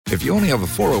If you only have a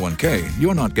 401k,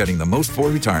 you're not getting the most for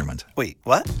retirement. Wait,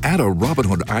 what? Add a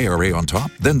Robinhood IRA on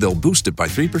top, then they'll boost it by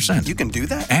 3%. You can do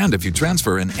that? And if you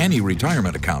transfer in any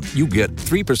retirement account, you get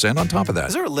 3% on top of that.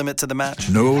 Is there a limit to the match?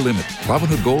 No limit.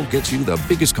 Robinhood Gold gets you the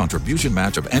biggest contribution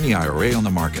match of any IRA on the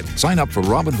market. Sign up for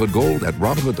Robinhood Gold at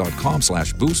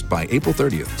Robinhood.com/boost by April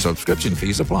 30th. Subscription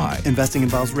fees apply. Investing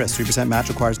involves risk. 3% match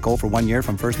requires gold for 1 year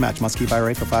from first match. Must keep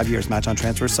IRA for 5 years. Match on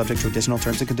transfers subject to additional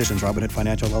terms and conditions. Robinhood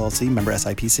Financial LLC, member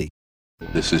SIPC.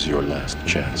 This is your last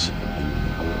chance.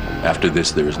 After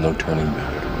this, there is no turning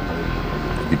back.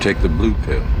 You take the blue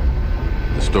pill.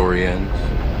 The story ends.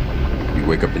 You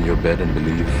wake up in your bed and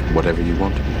believe whatever you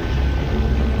want to be.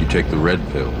 You take the red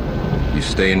pill. You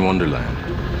stay in Wonderland.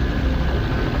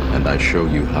 And I show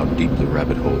you how deep the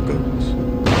rabbit hole goes.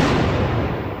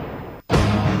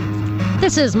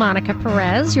 This is Monica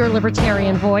Perez, your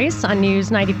libertarian voice on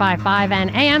News 95.5 and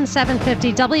AM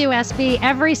 750 WSB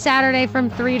every Saturday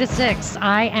from 3 to 6.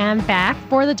 I am back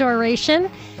for the duration.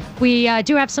 We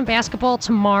do have some basketball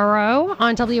tomorrow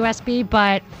on WSB,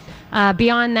 but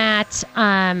beyond that,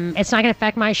 it's not going to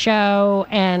affect my show,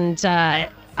 and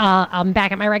I'm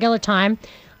back at my regular time.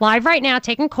 Live right now,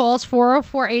 taking calls,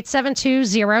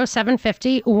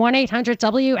 404-872-0750,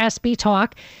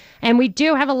 1-800-WSB-TALK. And we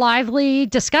do have a lively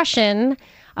discussion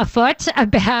afoot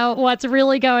about what's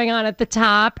really going on at the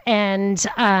top. And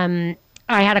I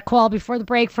had a call before the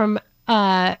break from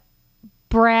Brad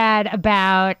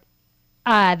about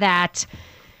that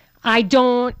I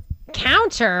don't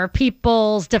counter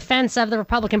people's defense of the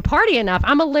Republican Party enough.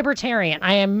 I'm a libertarian.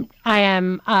 I'm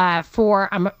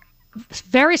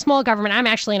very small government. I'm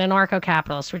actually an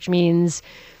anarcho-capitalist, which means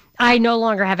I no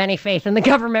longer have any faith in the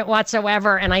government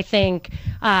whatsoever, and I think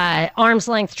arm's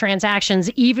length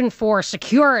transactions, even for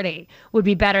security, would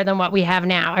be better than what we have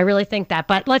now. I really think that.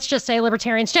 But let's just say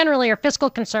libertarians generally are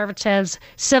fiscal conservatives,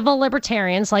 civil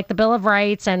libertarians like the Bill of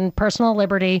Rights and personal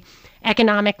liberty,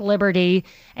 economic liberty,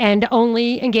 and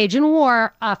only engage in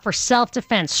war for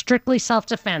self-defense, strictly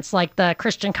self-defense, like the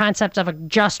Christian concept of a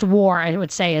just war, I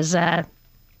would say, is kind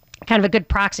of a good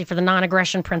proxy for the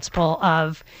non-aggression principle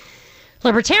of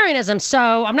libertarianism.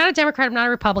 So I'm not a Democrat. I'm not a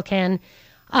Republican.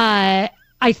 I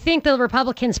think the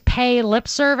Republicans pay lip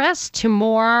service to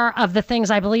more of the things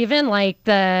I believe in, like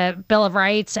the Bill of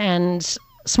Rights and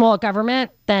small government,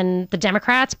 than the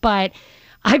Democrats. But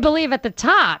I believe at the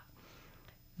top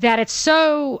that it's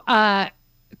so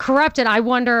corrupted. I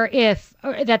wonder if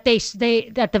that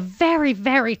the very,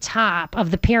 very top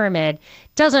of the pyramid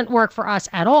doesn't work for us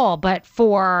at all, but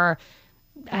for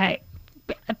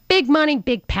big money,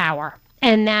 big power.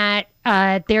 And that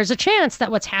there's a chance that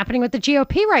what's happening with the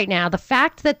GOP right now, the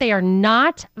fact that they are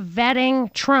not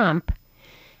vetting Trump,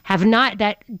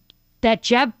 that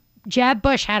Jeb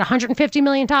Bush had $150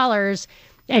 million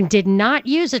and did not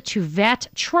use it to vet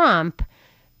Trump,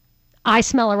 I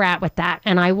smell a rat with that.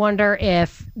 And I wonder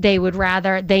if they would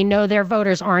rather, they know their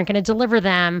voters aren't going to deliver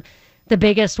them the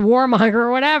biggest warmonger or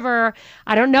whatever.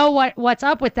 I don't know what's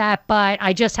up with that, but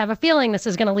I just have a feeling this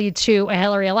is going to lead to a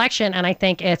Hillary election, and I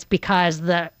think it's because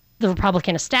the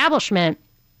Republican establishment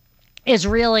is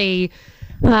really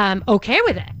okay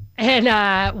with it and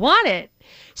want it.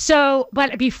 So,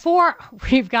 but before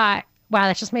we've got, wow,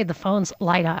 that just made the phones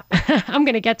light up. I'm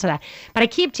going to get to that. But I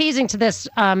keep teasing to this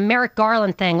Merrick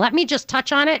Garland thing. Let me just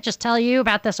touch on it, just tell you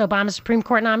about this Obama Supreme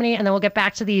Court nominee, and then we'll get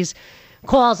back to these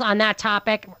calls on that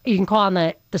topic. You can call on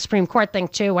the Supreme Court thing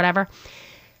too, whatever.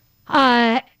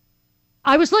 I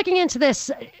was looking into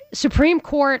this Supreme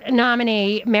Court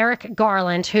nominee, Merrick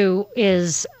Garland, who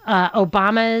is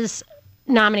Obama's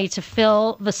nominee to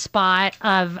fill the spot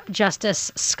of Justice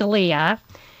Scalia,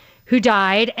 who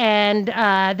died. And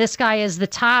this guy is the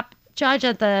top judge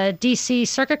at the D.C.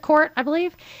 Circuit Court, I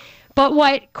believe. But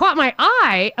what caught my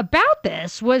eye about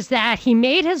this was that he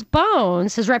made his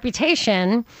bones, his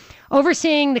reputation,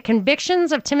 overseeing the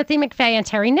convictions of Timothy McVeigh and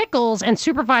Terry Nichols and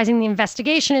supervising the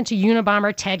investigation into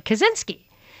Unabomber Ted Kaczynski.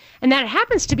 And that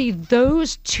happens to be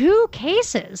those two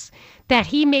cases that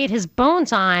he made his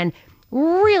bones on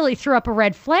really threw up a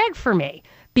red flag for me.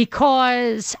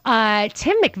 Because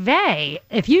Tim McVeigh,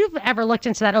 if you've ever looked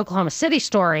into that Oklahoma City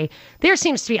story, there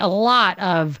seems to be a lot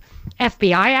of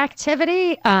FBI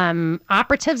activity,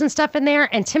 operatives and stuff in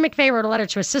there. And Tim McVeigh wrote a letter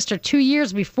to his sister 2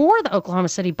 years before the Oklahoma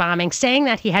City bombing saying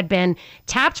that he had been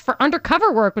tapped for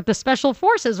undercover work with the special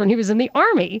forces when he was in the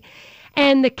Army.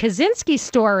 And the Kaczynski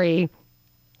story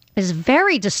is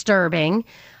very disturbing.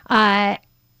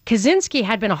 Kaczynski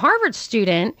had been a Harvard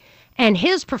student, and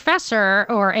his professor,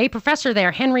 or a professor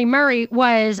there, Henry Murray,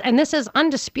 was, and this is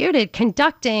undisputed,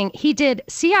 he did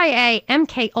CIA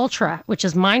MK Ultra, which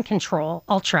is mind control,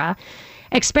 Ultra,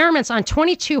 experiments on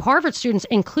 22 Harvard students,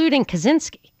 including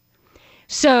Kaczynski.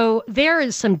 So there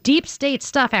is some deep state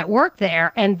stuff at work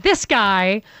there, and this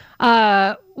guy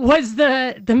was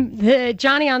the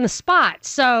Johnny on the spot.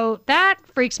 So that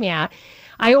freaks me out.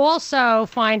 I also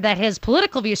find that his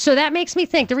political views, so that makes me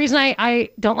think, the reason I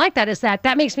don't like that is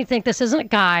that makes me think this isn't a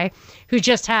guy who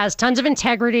just has tons of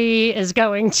integrity, is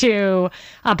going to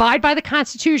abide by the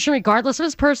Constitution regardless of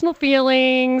his personal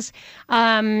feelings.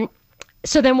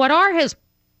 So then what are his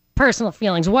personal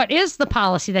feelings? What is the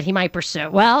policy that he might pursue?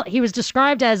 Well, he was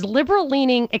described as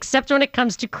liberal-leaning, except when it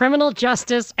comes to criminal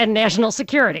justice and national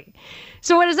security.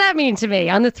 So what does that mean to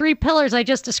me? On the three pillars I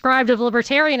just described of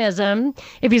libertarianism,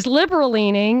 if he's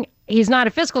liberal-leaning, he's not a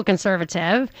fiscal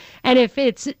conservative. And if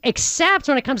it's except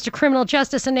when it comes to criminal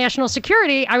justice and national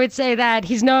security, I would say that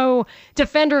he's no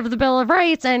defender of the Bill of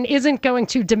Rights and isn't going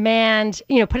to demand,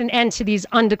 put an end to these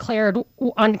undeclared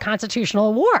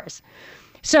unconstitutional wars.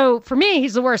 So for me,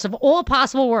 he's the worst of all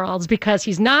possible worlds because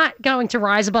he's not going to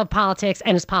rise above politics,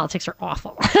 and his politics are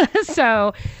awful.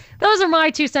 So those are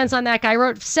my 2 cents on that guy. I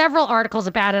wrote several articles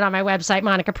about it on my website,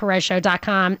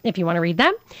 MonicaPerezShow.com, if you want to read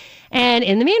them. And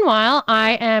in the meanwhile,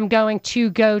 I am going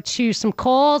to go to some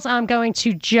calls. I'm going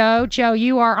to Joe. Joe,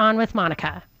 you are on with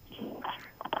Monica.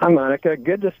 Hi, Monica.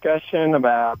 Good discussion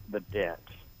about the debt.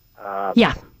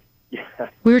 Yeah.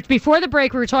 Before the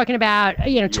break, we were talking about,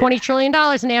 $20 trillion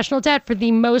in national debt for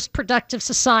the most productive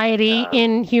society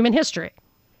in human history.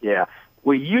 Yeah.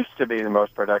 We used to be the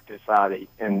most productive society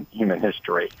in human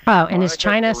history. Oh, and is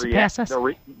China surpass us?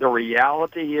 The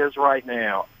reality is right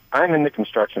now, I'm in the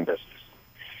construction business.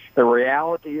 The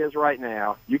reality is right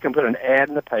now, you can put an ad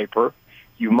in the paper.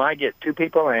 You might get 2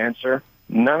 people to answer.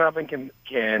 None of them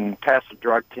can pass a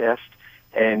drug test.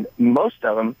 And most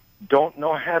of them don't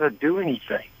know how to do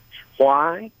anything.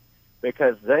 Why?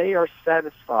 Because they are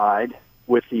satisfied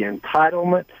with the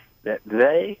entitlement that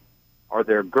they or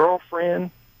their girlfriend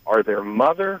or their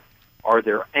mother or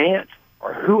their aunt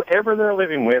or whoever they're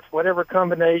living with, whatever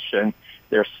combination,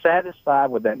 they're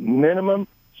satisfied with that minimum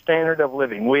standard of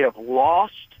living. We have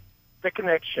lost the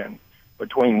connection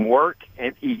between work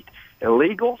and eat.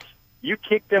 Illegals, you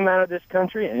kick them out of this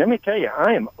country, and let me tell you,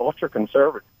 I am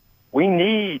ultra-conservative. We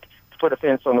need to put a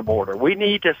fence on the border. We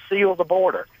need to seal the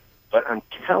border. But I'm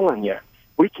telling you,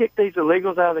 we kick these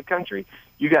illegals out of the country,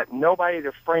 you got nobody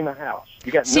to frame a house.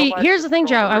 See, here's the thing,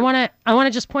 Joe. I want to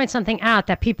just point something out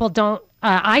that people don't.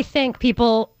 I think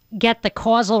people get the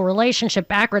causal relationship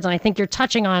backwards, and I think you're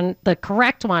touching on the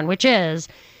correct one, which is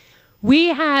we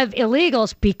have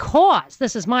illegals because,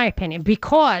 this is my opinion,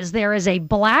 because there is a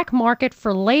black market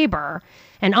for labor,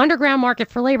 an underground market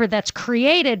for labor that's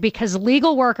created because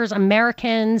legal workers,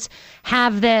 Americans,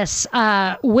 have this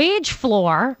wage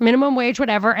floor, minimum wage,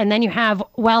 whatever, and then you have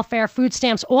welfare, food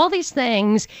stamps, all these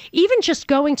things. Even just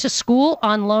going to school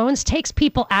on loans takes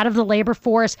people out of the labor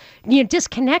force,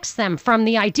 disconnects them from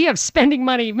the idea of spending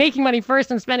money, making money first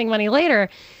and spending money later.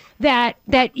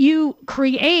 That you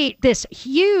create this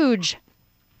huge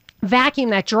vacuum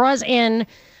that draws in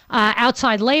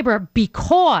outside labor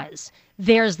because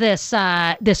there's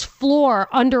this floor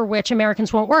under which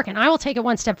Americans won't work. And I will take it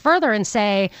one step further and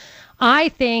say, I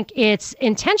think it's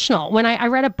intentional. When I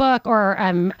read a book, or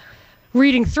I'm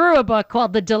reading through a book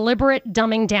called The Deliberate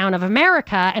Dumbing Down of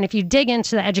America, and if you dig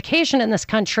into the education in this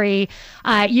country,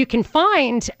 you can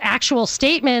find actual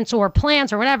statements or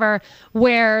plans or whatever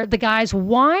where the guys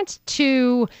want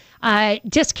to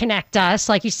disconnect us,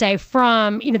 like you say,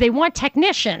 from, they want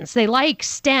technicians. They like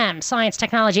STEM, science,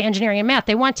 technology, engineering, and math.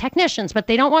 They want technicians, but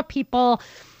they don't want people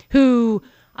who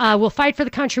will fight for the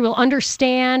country, will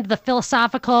understand the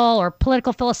philosophical or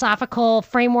political philosophical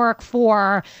framework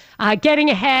for getting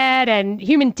ahead and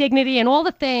human dignity and all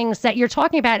the things that you're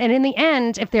talking about. And in the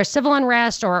end, if there's civil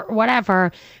unrest or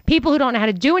whatever, people who don't know how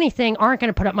to do anything aren't going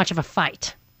to put up much of a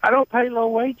fight. I don't pay low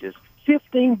wages,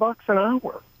 $15 an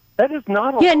hour. That is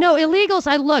not a lot. Yeah, no, illegals,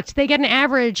 I looked, they get an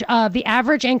average of, the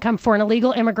average income for an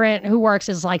illegal immigrant who works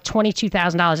is like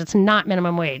 $22,000. It's not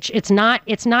minimum wage. It's not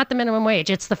the minimum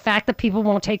wage. It's the fact that people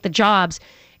won't take the jobs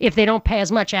if they don't pay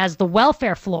as much as the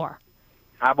welfare floor.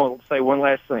 I will say one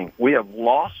last thing. We have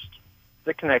lost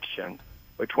the connection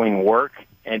between work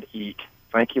and eat.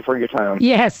 Thank you for your time.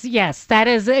 Yes, that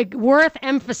is worth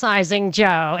emphasizing,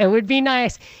 Joe. It would be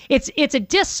nice. It's a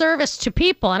disservice to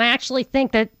people, and I actually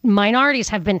think that minorities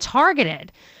have been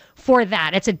targeted for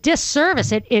that. It's a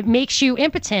disservice. It makes you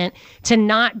impotent to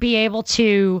not be able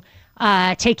to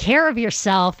take care of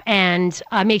yourself, and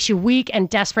makes you weak and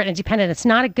desperate and dependent. It's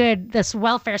not a good, this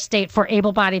welfare state for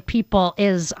able-bodied people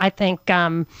is, I think,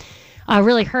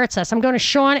 really hurts us. I'm going to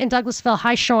Sean in Douglasville.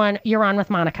 Hi, Sean. You're on with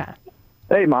Monica.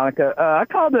 Hey, Monica. I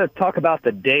called to talk about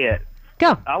the debt.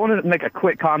 Go. I wanted to make a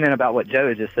quick comment about what Joe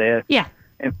had just said. Yeah.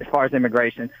 As far as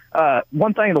immigration.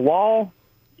 One thing,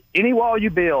 any wall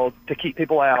you build to keep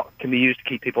people out can be used to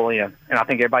keep people in. And I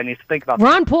think everybody needs to think about that.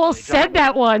 Ron Paul said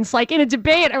that once, like in a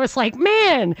debate. I was like,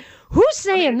 man, who's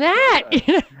saying that?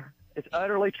 It's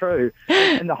utterly true.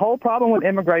 And the whole problem with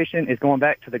immigration is going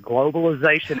back to the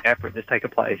globalization effort that's taken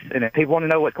place. And if people want to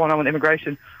know what's going on with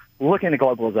immigration, look into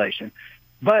globalization.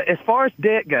 But as far as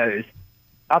debt goes,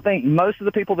 I think most of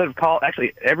the people that have called,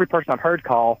 actually every person I've heard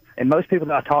call, and most people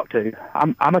that I talk to,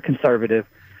 I'm a conservative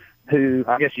who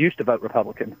I guess used to vote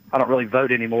Republican. I don't really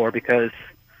vote anymore because,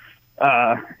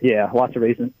 lots of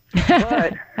reasons.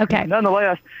 But okay.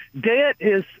 Nonetheless, debt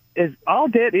is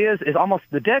almost,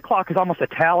 the debt clock is almost a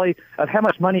tally of how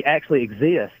much money actually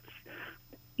exists.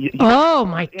 Oh,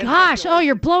 my gosh. Oh,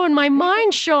 you're blowing my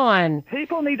mind, Sean.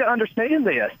 People need to understand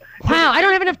this. Wow, I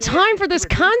don't have enough time for this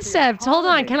concept. Hold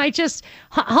on. Can I just...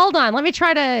 Hold on. Let me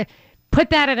try to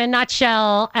put that in a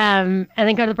nutshell and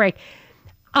then go to the break.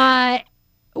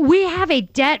 We have a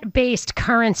debt-based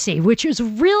currency, which is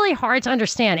really hard to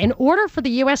understand. In order for the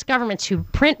U.S. government to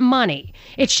print money,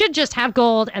 it should just have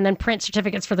gold and then print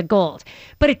certificates for the gold.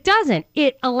 But it doesn't.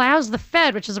 It allows the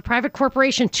Fed, which is a private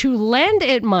corporation, to lend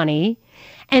it money,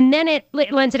 and then it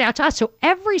lends it out to us. So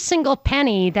every single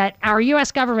penny that our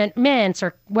U.S. government mints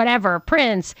or whatever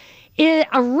prints, it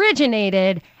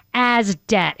originated as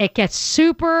debt. It gets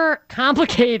super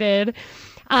complicated.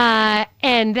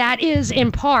 And that is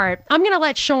in part, I'm going to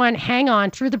let Sean hang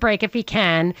on through the break if he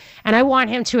can. And I want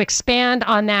him to expand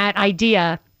on that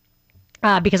idea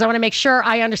because I want to make sure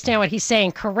I understand what he's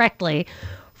saying correctly.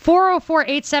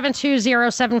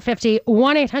 404-872-0750,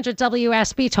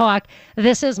 1-800-WSB Talk.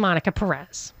 This is Monica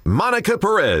Perez. Monica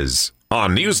Perez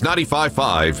on News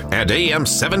 95.5 and AM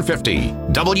 750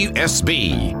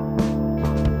 WSB.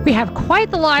 We have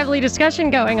quite the lively discussion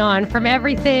going on, from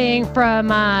everything from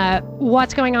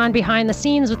what's going on behind the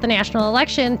scenes with the national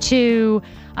election to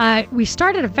we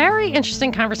started a very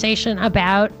interesting conversation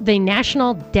about the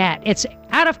national debt. It's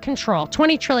out of control,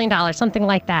 $20 trillion, something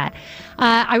like that.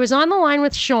 I was on the line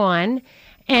with Sean,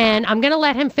 and I'm going to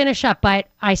let him finish up, but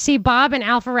I see Bob in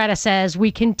Alpharetta says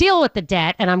we can deal with the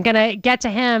debt, and I'm going to get to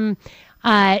him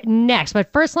next.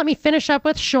 But first, let me finish up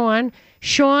with Sean.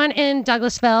 Sean in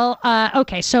Douglasville.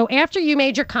 Okay, so after you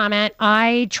made your comment,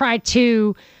 I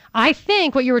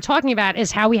think what you were talking about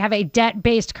is how we have a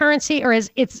debt-based currency, or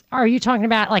are you talking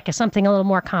about like something a little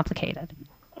more complicated?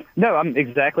 No, I'm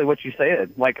exactly what you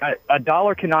said. Like a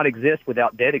dollar cannot exist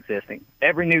without debt existing.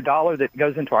 Every new dollar that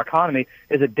goes into our economy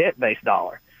is a debt-based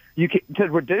dollar. To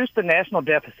reduce the national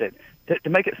deficit, to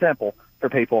make it simple for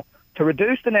people, to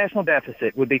reduce the national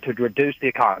deficit would be to reduce the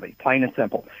economy, plain and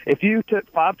simple. If you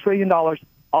took $5 trillion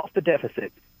off the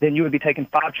deficit, then you would be taking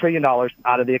 $5 trillion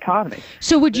out of the economy.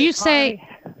 So would you say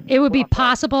it would be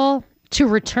possible to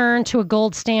return to a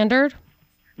gold standard?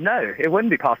 No, it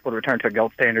wouldn't be possible to return to a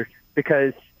gold standard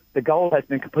because the gold has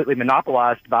been completely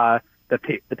monopolized by the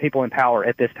people in power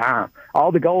at this time.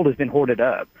 All the gold has been hoarded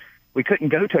up. We couldn't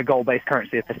go to a gold-based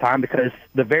currency at this time because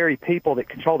the very people that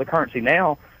control the currency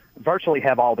now virtually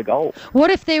have all the gold.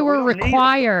 What if they were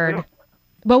required?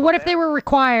 But what if they were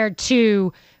required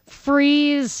to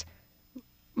freeze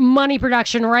money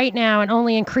production right now and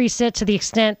only increase it to the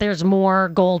extent there's more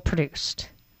gold produced?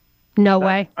 No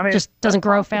way. I mean, just doesn't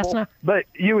grow fast enough. But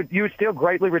you would still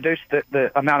greatly reduce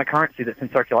the amount of currency that's in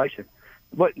circulation.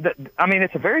 But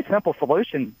it's a very simple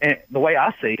solution, the way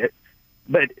I see it.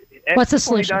 But what's the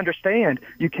solution? You need to understand,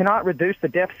 you cannot reduce the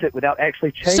deficit without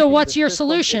actually changing. So what's your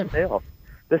solution? To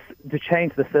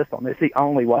change the system. It's the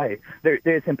only way.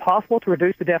 It's impossible to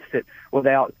reduce the deficit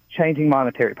without changing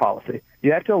monetary policy.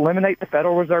 You have to eliminate the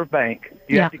Federal Reserve Bank.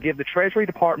 You have to give the Treasury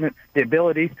Department the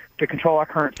ability to control our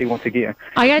currency once again.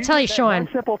 I got to tell you, Sean.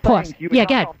 Simple thing. You would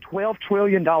knock off $12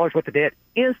 trillion worth of debt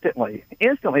instantly.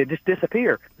 Instantly, it just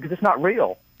disappear because it's not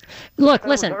real. Look,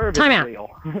 listen, time out.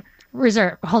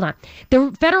 Reserve, hold on.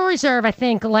 The Federal Reserve, I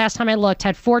think, last time I looked,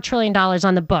 had $4 trillion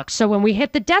on the books. So when we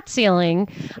hit the debt ceiling,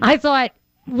 I thought,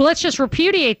 well, let's just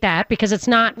repudiate that because it's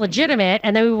not legitimate,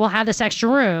 and then we will have this extra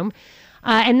room.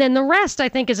 And then the rest, I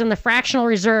think, is in the fractional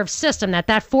reserve system, that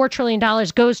 $4 trillion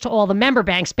goes to all the member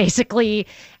banks, basically,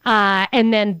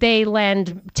 and then they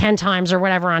lend 10 times or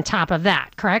whatever on top of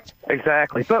that, correct?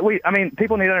 Exactly. But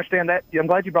people need to understand that. I'm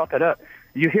glad you brought that up.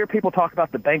 You hear people talk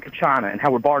about the Bank of China and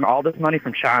how we're borrowing all this money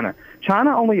from China.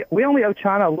 We only owe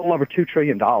China a little over $2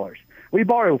 trillion. We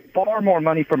borrow far more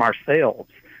money from ourselves.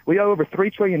 We owe over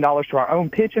 $3 trillion to our own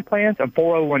pension plans and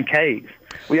 401ks.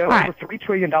 We owe over $3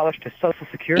 trillion to Social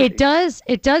Security.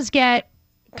 It does get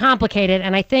complicated,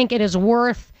 and I think it is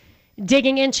worth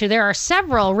digging into. There are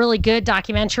several really good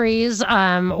documentaries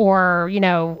or,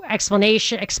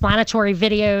 explanatory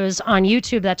videos on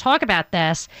YouTube that talk about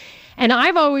this. And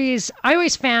I always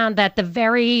found that the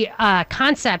very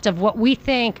concept of what we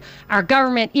think our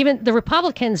government, even the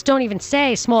Republicans don't even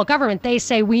say small government. They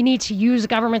say we need to use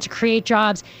government to create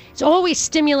jobs. It's always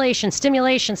stimulation,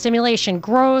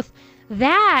 growth.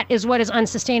 That is what is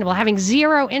unsustainable. Having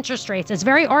zero interest rates is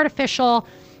very artificial.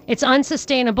 It's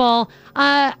unsustainable.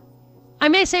 I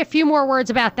may say a few more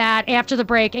words about that after the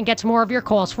break and get to more of your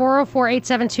calls.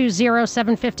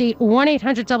 404-872-0750,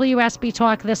 1-800-WSB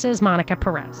Talk. This is Monica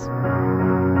Perez.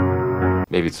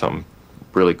 Maybe it's something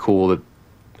really cool that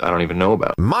I don't even know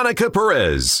about. Monica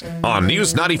Perez on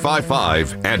News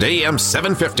 95.5 and AM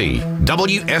 750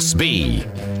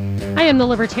 WSB. I am the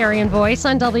Libertarian Voice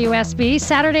on WSB,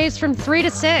 Saturdays from 3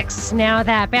 to 6. Now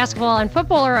that basketball and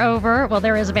football are over, well,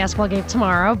 there is a basketball game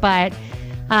tomorrow, but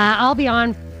I'll be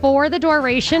on for the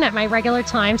duration at my regular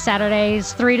time,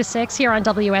 Saturdays 3 to 6 here on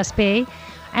WSB.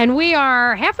 And we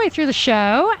are halfway through the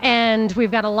show, and we've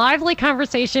got a lively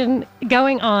conversation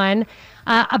going on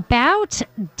about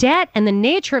debt and the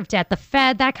nature of debt, the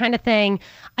Fed, that kind of thing.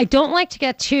 I don't like to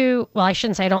get too, well, I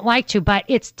shouldn't say I don't like to, but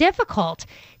it's difficult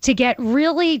to get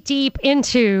really deep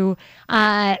into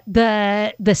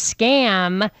the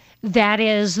scam that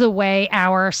is the way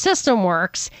our system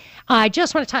works. I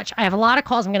just want to touch, I have a lot of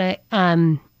calls. I'm going to,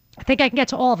 I think I can get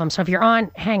to all of them. So if you're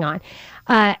on, hang on.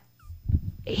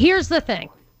 Here's the thing.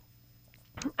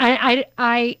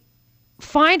 I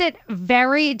find it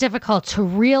very difficult to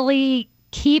really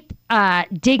keep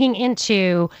digging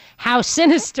into how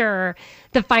sinister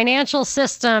the financial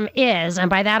system is. And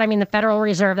by that, I mean the Federal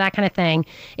Reserve, that kind of thing.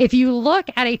 If you look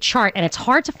at a chart, and it's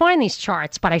hard to find these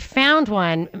charts, but I found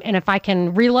one, and if I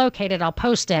can relocate it, I'll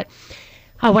post it.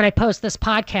 When I post this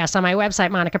podcast on my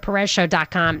website,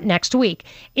 MonicaPerezShow.com, next week.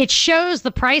 It shows the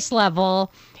price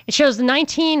level. It shows the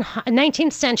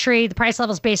 19th century, the price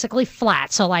level is basically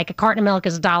flat. So like a carton of milk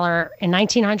is $1 in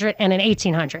 1900 and in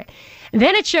 1800.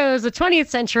 Then it shows the 20th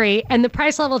century, and the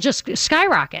price level just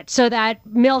skyrockets. So that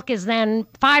milk is then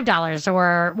 $5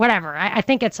 or whatever. I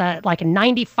think it's like a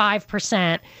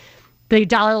 95%. The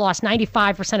dollar lost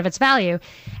 95% of its value,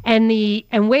 and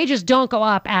wages don't go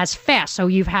up as fast. So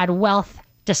you've had wealth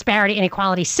disparity,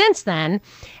 inequality since then,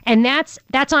 and that's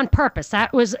on purpose.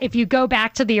 That was, if you go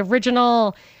back to the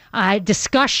original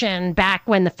discussion back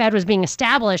when the Fed was being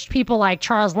established, people like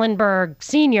Charles Lindbergh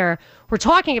Sr. were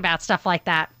talking about stuff like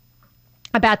that,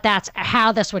 about that's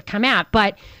how this would come out.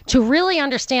 But to really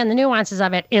understand the nuances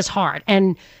of it is hard.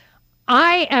 And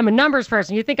I am a numbers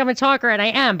person. You think I'm a talker, and I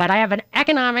am, but I have an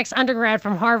economics undergrad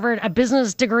from Harvard, a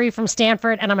business degree from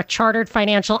Stanford, and I'm a chartered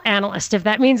financial analyst, if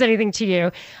that means anything to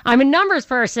you. I'm a numbers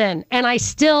person, and I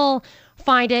still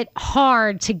find it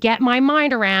hard to get my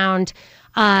mind around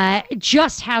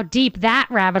just how deep that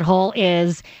rabbit hole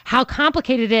is, how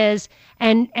complicated it is,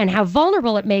 and how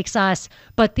vulnerable it makes us.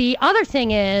 But the other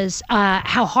thing is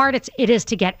how hard it is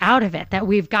to get out of it, that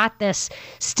we've got this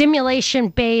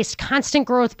stimulation-based, constant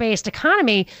growth-based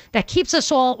economy that keeps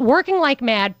us all working like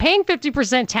mad, paying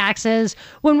 50% taxes,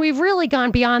 when we've really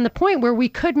gone beyond the point where we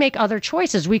could make other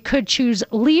choices. We could choose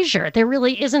leisure. There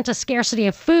really isn't a scarcity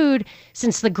of food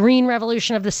since the Green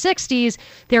Revolution of the 60s.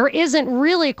 There isn't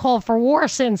really a call for war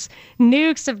since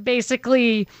nukes have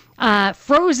basically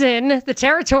frozen the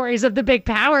territories of the big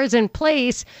powers in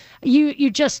place. You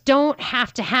just don't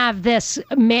have to have this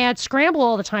mad scramble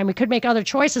all the time. We could make other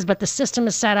choices, but the system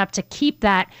is set up to keep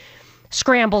that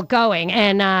scramble going.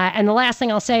 And the last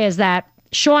thing I'll say is that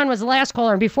Sean was the last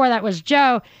caller, and before that was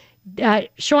Joe.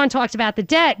 Sean talked about the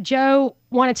debt. Joe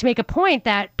wanted to make a point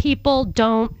that people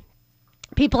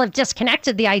have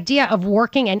disconnected the idea of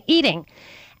working and eating.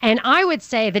 And I would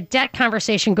say the debt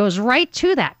conversation goes right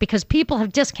to that, because people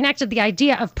have disconnected the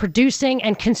idea of producing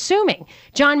and consuming.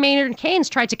 John Maynard Keynes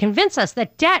tried to convince us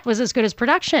that debt was as good as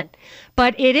production,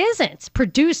 but it isn't.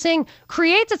 Producing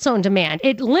creates its own demand.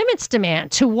 It limits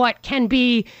demand to what can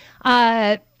be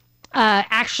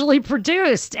actually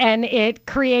produced, and it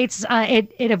creates,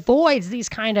 it avoids these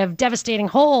kind of devastating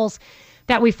holes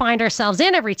that we find ourselves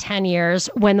in every 10 years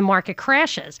when the market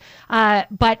crashes.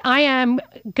 But I am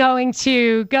going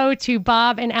to go to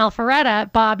Bob in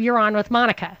Alpharetta. Bob, you're on with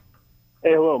Monica.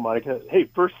 Hey, hello, Monica. Hey,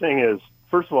 first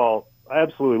of all, I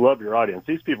absolutely love your audience.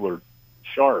 These people are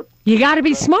sharp. You got to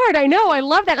be smart. I know. I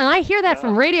love that. And I hear that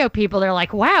from radio people. They're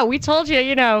like, wow, we told you,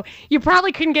 you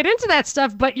probably couldn't get into that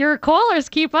stuff, but your callers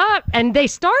keep up, and they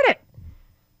start it.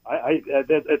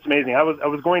 It's amazing. I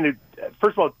was going to,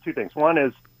 first of all, two things. One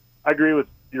is, I agree with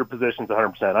your positions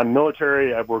 100%. I'm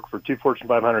military. I've worked for 2 Fortune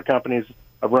 500 companies.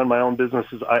 I've run my own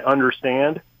businesses. I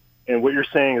understand. And what you're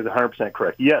saying is 100%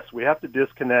 correct. Yes, we have to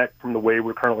disconnect from the way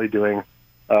we're currently doing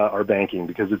our banking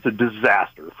because it's a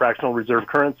disaster. Fractional reserve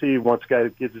currency, once a guy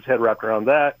gets his head wrapped around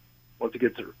that, once he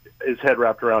gets his head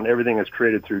wrapped around everything that's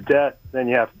created through debt, then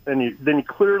you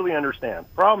clearly understand.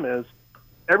 Problem is,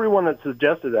 everyone that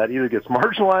suggested that either gets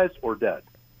marginalized or dead.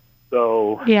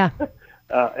 So yeah,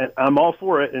 and I'm all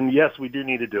for it. And yes, we do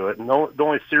need to do it. And the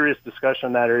only serious discussion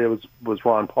in that area was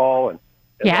Ron Paul.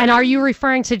 And are you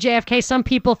referring to JFK? Some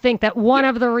people think that one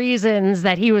of the reasons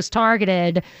that he was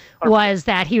targeted was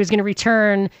that he was going to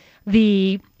return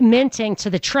the minting to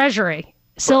the Treasury,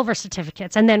 silver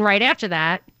certificates, and then right after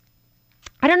that.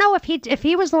 I don't know if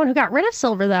he was the one who got rid of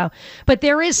silver, though. But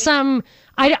there is some...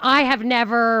 I have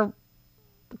never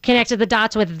connected the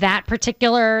dots with that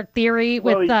particular theory.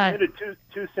 Well, he committed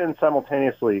two sins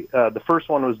simultaneously. The first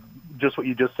one was just what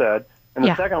you just said. And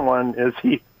the second one is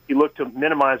he looked to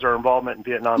minimize our involvement in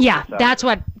Vietnam. Yeah, that's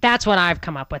what I've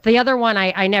come up with. The other one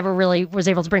I never really was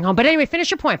able to bring home. But anyway,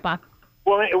 finish your point, Bob.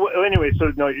 Well, anyway,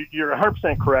 so no, you're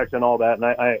 100% correct and all that, and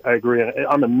I agree. And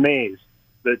I'm amazed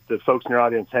that the folks in your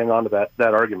audience hang on to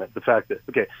that argument. The fact that,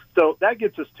 okay, so that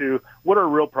gets us to what our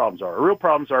real problems are. Our real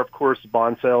problems are, of course,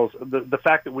 bond sales. The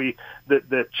fact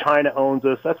that China owns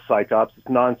us, that's psyops. It's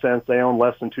nonsense. They own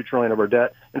less than $2 trillion of our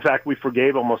debt. In fact, we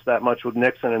forgave almost that much with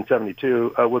Nixon in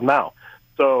 72 with Mao.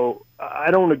 So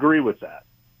I don't agree with that.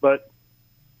 But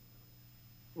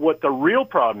what the real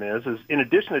problem is in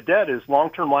addition to debt is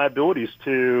long-term liabilities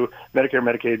to Medicare,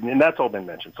 Medicaid, and that's all been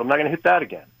mentioned. So I'm not going to hit that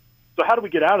again. So how do we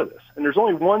get out of this? And there's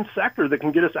only one sector that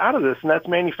can get us out of this, and that's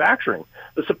manufacturing.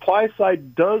 The supply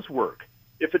side does work.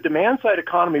 If a demand-side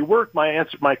economy worked,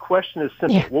 my question is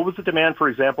simple. Yeah. What was the demand, for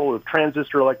example, of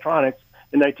transistor electronics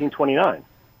in 1929?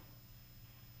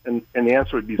 And the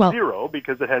answer would be zero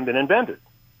because it hadn't been invented.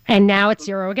 And now it's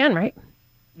zero again, right?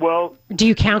 Well, do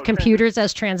you count computers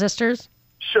as transistors?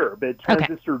 Sure, but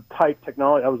transistor-type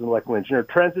technology, I was an electrical engineer,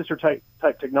 transistor-type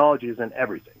technology is in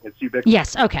everything. It's ubiquitous.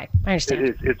 Yes, okay, I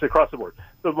understand. It's across the board.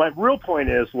 So my real point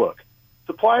is, look,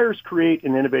 suppliers create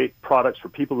and innovate products for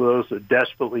people, those that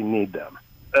desperately need them,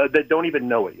 that don't even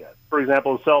know it yet. For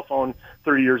example, a cell phone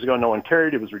 30 years ago, no one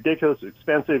carried. It was ridiculous. It was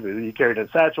expensive. You carried it in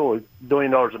a satchel, $1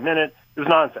 billion a minute. It was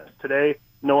nonsense. Today,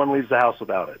 no one leaves the house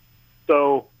without it.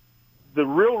 So the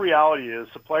real reality is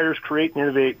suppliers create and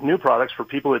innovate new products for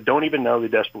people that don't even know they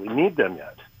desperately need them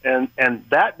yet. And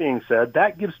that being said,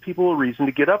 that gives people a reason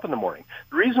to get up in the morning.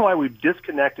 The reason why we've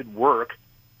disconnected work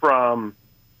from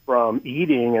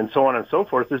eating and so on and so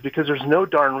forth is because there's no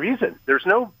darn reason. There's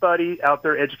nobody out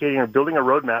there educating or building a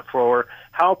roadmap for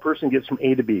how a person gets from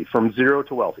A to B, from zero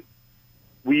to wealthy.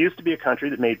 We used to be a country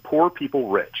that made poor people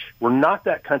rich. We're not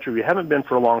that country. We haven't been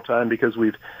for a long time because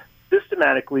we've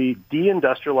systematically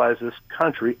deindustrialize this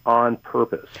country on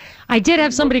purpose. I did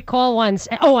have somebody call once.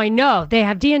 Oh, I know. They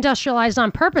have deindustrialized on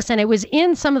purpose, and it was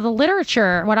in some of the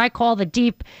literature, what I call the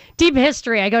deep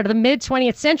history. I go to the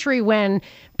mid-20th century when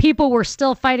people were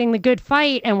still fighting the good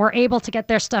fight and were able to get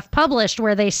their stuff published,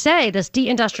 where they say this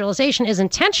deindustrialization is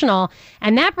intentional.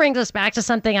 And that brings us back to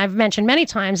something I've mentioned many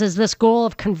times, is this goal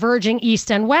of converging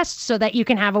East and West so that you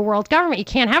can have a world government. You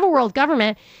can't have a world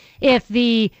government if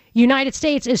the United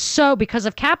States is because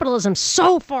of capitalism,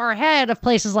 so far ahead of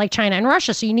places like China and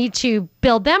Russia. So you need to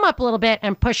build them up a little bit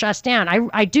and push us down.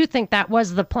 I do think that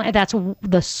was the plan. That's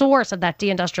the source of that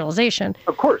deindustrialization.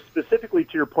 Of course. Specifically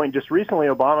to your point, just recently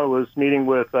Obama was meeting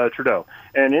with Trudeau.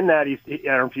 And in that, I don't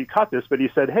know if you caught this, but he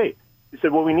said,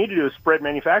 what we need to do is spread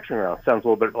manufacturing around. Sounds a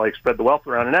little bit like spread the wealth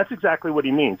around. And that's exactly what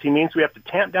he means. He means we have to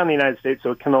tamp down the United States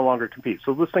so it can no longer compete.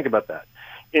 So let's think about that.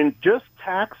 In just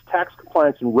tax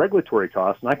compliance, and regulatory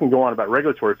costs, and I can go on about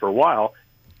regulatory for a while,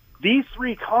 these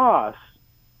three costs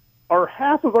are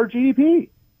half of our GDP.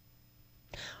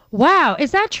 Wow.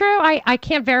 Is that true? I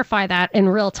can't verify that in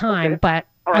real time, but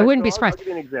right, I wouldn't be surprised. I'll give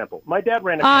you an example. My dad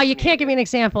ran a you can't give me an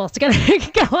example. It's going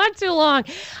to go on too long.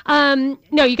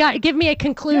 No, you got to give me a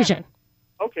conclusion.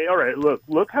 Yeah. Okay, all right.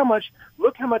 Look how much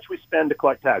we spend to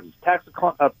collect taxes. Tax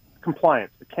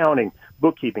compliance, accounting,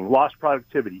 bookkeeping, lost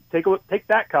productivity. Take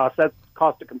that cost. That's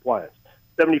cost of compliance.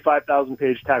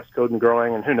 75,000-page tax code and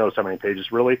growing, and who knows how many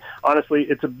pages, really. Honestly,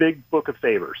 it's a big book of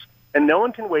favors. And no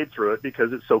one can wade through it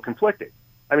because it's so conflicting.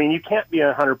 I mean, you can't be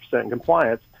 100% in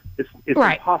compliance. It's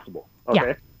right. Impossible. Okay?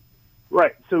 Yeah.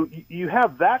 Right. So you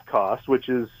have that cost, which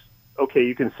is, okay,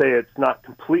 you can say it's not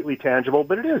completely tangible,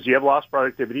 but it is. You have lost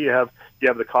productivity. You have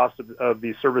the cost of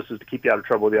these services to keep you out of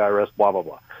trouble with the IRS, blah, blah,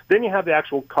 blah. Then you have the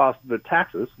actual cost of the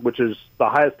taxes, which is the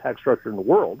highest tax structure in the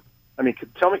world. I mean,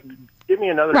 give me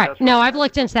another. Right. No, I've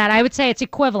looked into that. I would say it's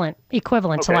equivalent okay.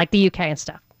 to like the UK and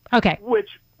stuff. Okay. Which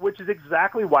which is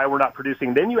exactly why we're not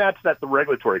producing. Then you add to that the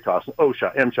regulatory costs,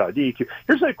 OSHA, MSHA, DEQ.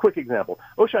 Here's a quick example.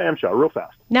 OSHA, MSHA, real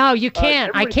fast. No, you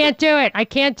can't. I can't do it. I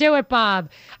can't do it, Bob.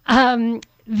 I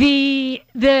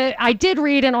did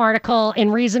read an article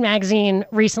in Reason Magazine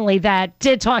recently that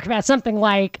did talk about something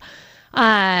like,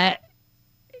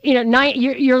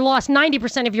 you're lost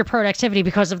 90% of your productivity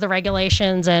because of the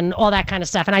regulations and all that kind of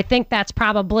stuff. And I think that's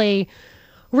probably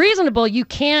reasonable. You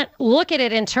can't look at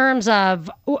it in terms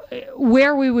of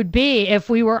where we would be if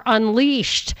we were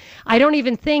unleashed. I don't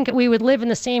even think we would live in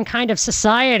the same kind of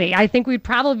society. I think we'd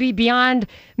probably be beyond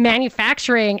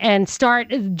manufacturing and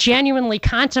start genuinely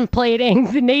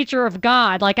contemplating the nature of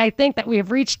God. Like, I think that we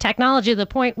have reached technology to the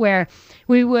point where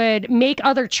we would make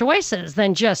other choices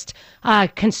than just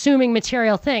consuming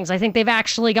material things. I think they've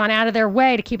actually gone out of their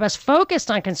way to keep us focused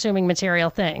on consuming material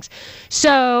things.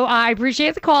 So I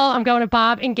appreciate the call. I'm going to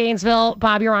Bob in Gainesville.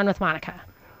 Bob, you're on with Monica.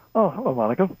 Oh, hello,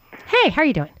 Monica. Hey, how are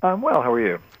you doing? I'm well. How are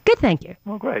you? Good, thank you.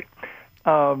 Well, great.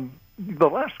 The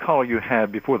last caller you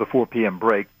had before the 4 p.m.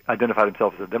 break identified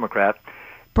himself as a Democrat.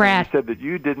 Brad. He said that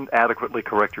you didn't adequately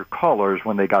correct your callers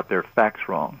when they got their facts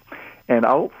wrong. And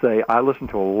I'll say I listen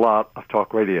to a lot of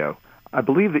talk radio. I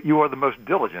believe that you are the most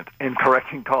diligent in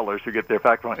correcting callers who get their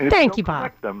facts wrong. And if Thank you you, Bob.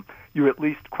 correct them, you at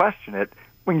least question it.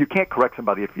 When you can't correct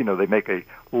somebody if, they make a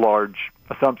large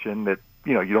assumption that,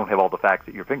 you don't have all the facts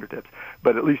at your fingertips.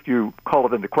 But at least you call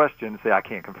it into question and say, I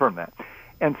can't confirm that.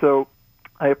 And so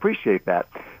I appreciate that.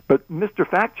 But Mr.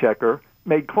 Fact Checker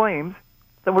made claims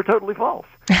that were totally false.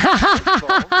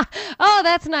 Oh,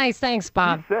 that's nice. Thanks,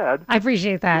 Bob. He said, I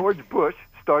appreciate that. George Bush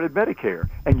started Medicare,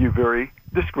 and you very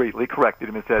discreetly corrected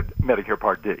him and said Medicare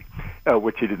Part D,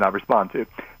 which he did not respond to.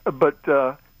 But,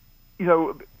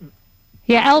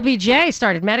 Yeah, LBJ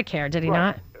started Medicare, did he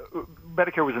not?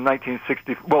 Medicare was in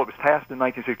 1960. Well, it was passed in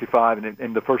 1965,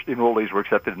 and the first enrollees were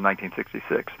accepted in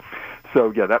 1966.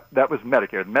 So, yeah, that was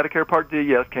Medicare. The Medicare Part D,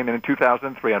 yes, came in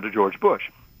 2003 under George Bush.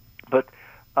 But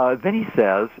then he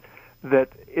says that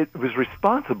it was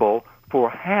responsible for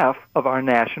half of our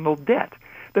national debt.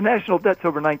 The national debt's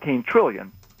over $19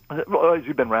 trillion. Well, as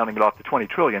you've been rounding it off to $20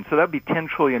 trillion, so that would be $10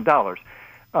 trillion.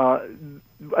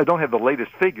 I don't have the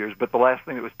latest figures, but the last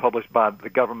thing that was published by the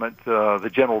government, the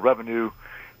General Revenue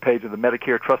page of the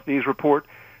Medicare Trustees Report,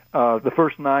 the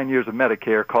first 9 years of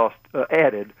Medicare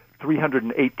added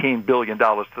 $318 billion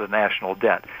to the national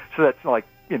debt. So that's like,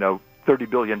 $30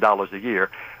 billion a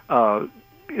year. And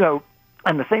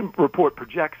the same report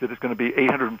projects that it's going to be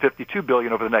 $852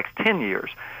 billion over the next 10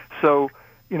 years. So,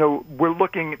 we're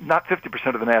looking not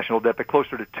 50% of the national debt, but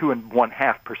closer to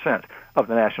 2.5% of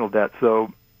the national debt.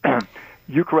 So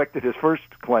you corrected his first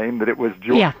claim that it was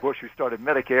George Bush who started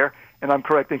Medicare, and I'm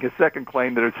correcting his second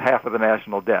claim that it's half of the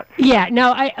national debt. Yeah,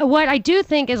 no, what I do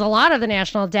think is a lot of the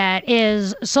national debt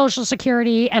is Social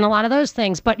Security and a lot of those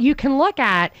things, but you can look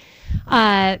at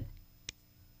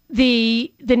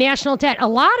the national debt. A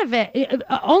lot of it,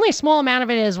 only a small amount of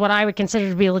it is what I would consider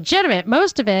to be legitimate.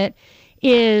 Most of it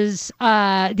is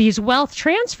these wealth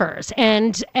transfers,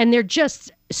 and they're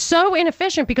just so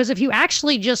inefficient because if you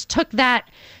actually just took that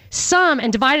sum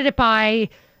and divided it by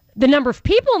the number of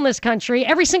people in this country,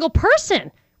 every single person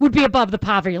would be above the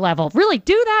poverty level. Really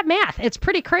do that math. It's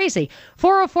pretty crazy.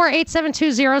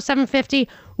 404-872-0750,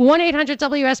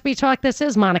 1-800-WSB Talk. This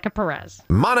is Monica Perez.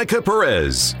 Monica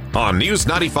Perez on News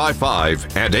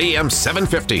 95.5 and AM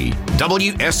 750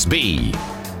 WSB.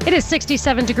 It is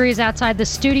 67 degrees outside the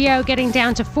studio, getting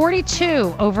down to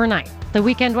 42 overnight. The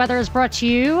weekend weather is brought to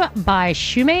you by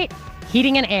Shoemate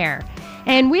Heating and Air.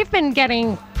 And we've been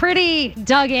getting pretty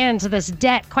dug into this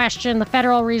debt question, the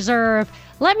Federal Reserve.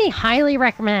 Let me highly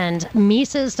recommend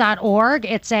Mises.org.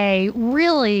 It's a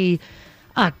really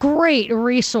great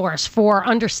resource for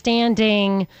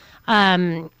understanding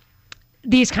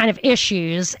these kind of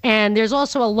issues. And there's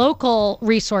also a local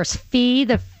resource, FEE,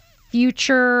 the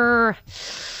Future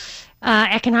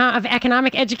of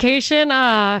Economic Education,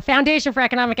 Foundation for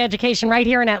Economic Education right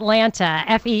here in Atlanta,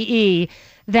 FEE,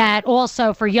 that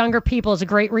also for younger people is a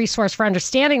great resource for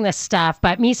understanding this stuff.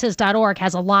 But Mises.org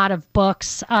has a lot of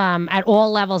books at all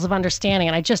levels of understanding,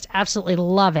 and I just absolutely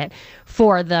love it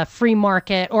for the free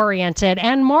market oriented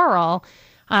and moral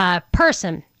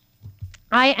person.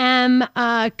 I am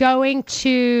going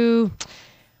to,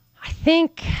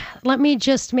 let me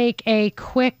just make a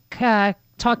quick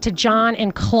talk to John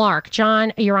and Clark.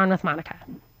 John, you're on with Monica.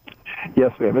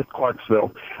 Yes, ma'am. It's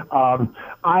Clarksville. I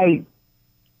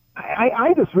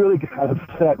just really got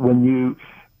upset when you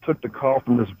took the call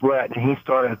from this Brett, and he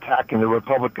started attacking the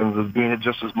Republicans as being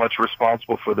just as much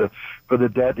responsible for the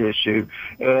debt issue.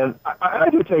 And I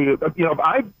have to tell you,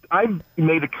 I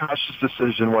made a conscious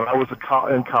decision when I was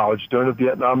in college during the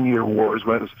Vietnam Year Wars,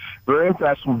 when it was very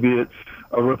impressive to be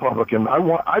a Republican.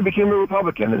 I became a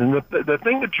Republican, and the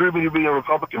thing that drew me to be a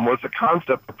Republican was the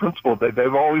concept, the principle that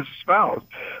they've always espoused.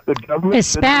 The government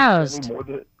espoused.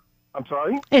 I'm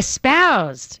sorry?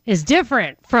 Espoused is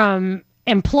different from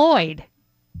employed.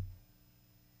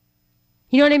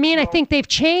 You know what I mean? I think they've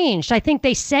changed. I think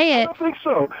they say it. I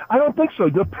don't think so.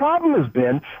 The problem has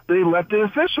been the elected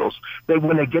officials.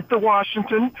 When they get to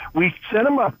Washington, we send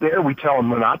them up there. We tell them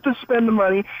not to spend the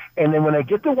money. And then when they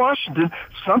get to Washington,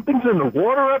 something's in the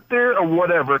water up there or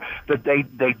whatever that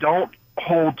they don't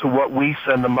hold to what we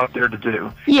send them up there to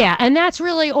do. Yeah, and that's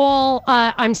really all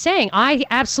I'm saying. I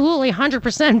absolutely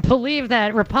 100% believe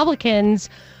that Republicans...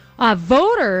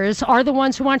 voters are the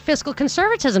ones who want fiscal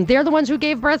conservatism. They're the ones who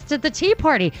gave birth to the Tea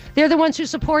Party. They're the ones who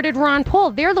supported Ron Paul.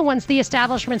 They're the ones the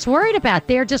establishment's worried about.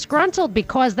 They're disgruntled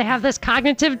because they have this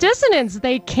cognitive dissonance.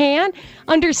 They can't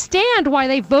understand why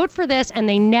they vote for this, and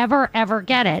they never, ever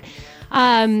get it.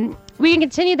 We can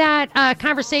continue that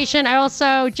conversation.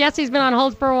 Jesse's been on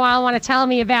hold for a while. Want to tell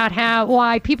me about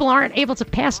why people aren't able to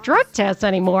pass drug tests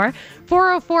anymore.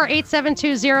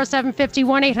 404-872-0750,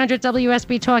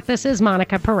 1-800-WSB-TALK. This is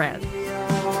Monica Perez.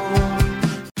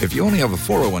 If you only have a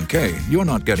 401k, you're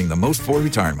not getting the most for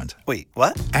retirement. Wait,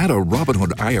 what? Add a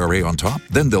Robinhood IRA on top,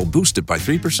 then they'll boost it by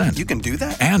 3%. You can do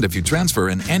that? And if you transfer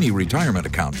in any retirement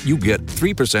account, you get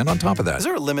 3% on top of that. Is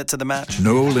there a limit to the match?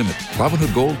 No limit.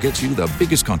 Robinhood Gold gets you the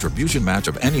biggest contribution match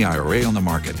of any IRA on the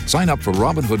market. Sign up for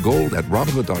Robinhood Gold at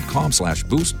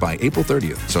Robinhood.com/boost by April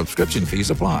 30th. Subscription fees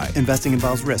apply. Investing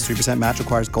involves risk. 3% match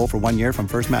requires gold for 1 year from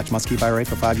first match. Must keep IRA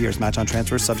for 5 years. Match on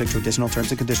transfers subject to additional terms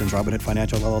and conditions. Robinhood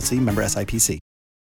Financial LLC, member SIPC.